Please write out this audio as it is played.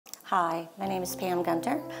Hi, my name is Pam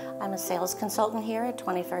Gunter. I'm a sales consultant here at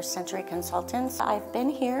 21st Century Consultants. I've been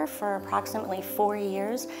here for approximately 4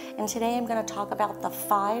 years, and today I'm going to talk about the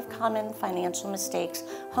 5 common financial mistakes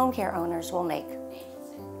home care owners will make.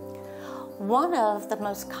 One of the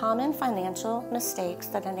most common financial mistakes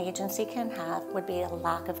that an agency can have would be a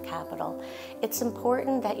lack of capital. It's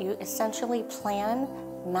important that you essentially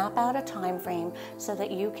map out a time frame so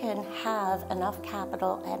that you can have enough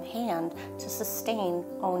capital at hand to sustain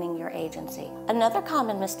owning your agency. Another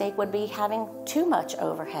common mistake would be having too much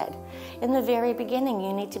overhead. In the very beginning,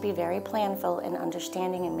 you need to be very planful in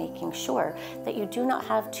understanding and making sure that you do not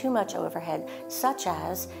have too much overhead, such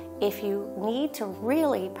as if you need to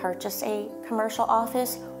really purchase a commercial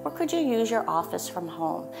office, or could you use your office from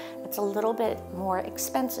home? It's a little bit more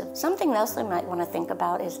expensive. Something else you might want to think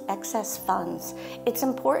about is excess funds. It's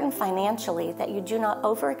important financially that you do not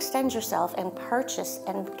overextend yourself and purchase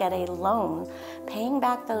and get a loan. Paying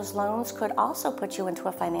back those loans could also put you into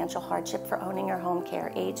a financial hardship for owning your home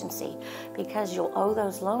care agency, because you'll owe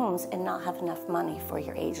those loans and not have enough money for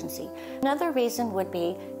your agency. Another reason would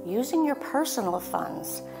be using your personal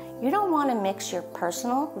funds. You don't want to mix your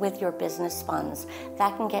personal with your business funds.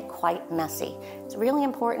 That can get quite messy. It's really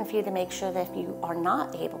important for you to make sure that if you are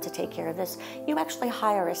not able to take care of this, you actually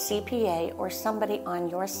hire a CPA or somebody on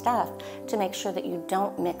your staff to make sure that you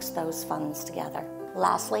don't mix those funds together.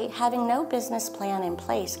 Lastly, having no business plan in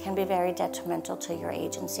place can be very detrimental to your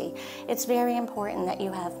agency. It's very important that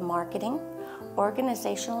you have marketing,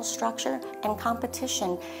 organizational structure, and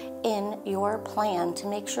competition in your plan to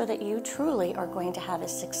make sure that you truly are going to have a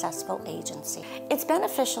successful agency. It's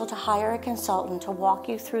beneficial to hire a consultant to walk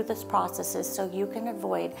you through these processes so you can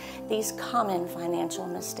avoid these common financial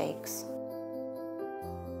mistakes.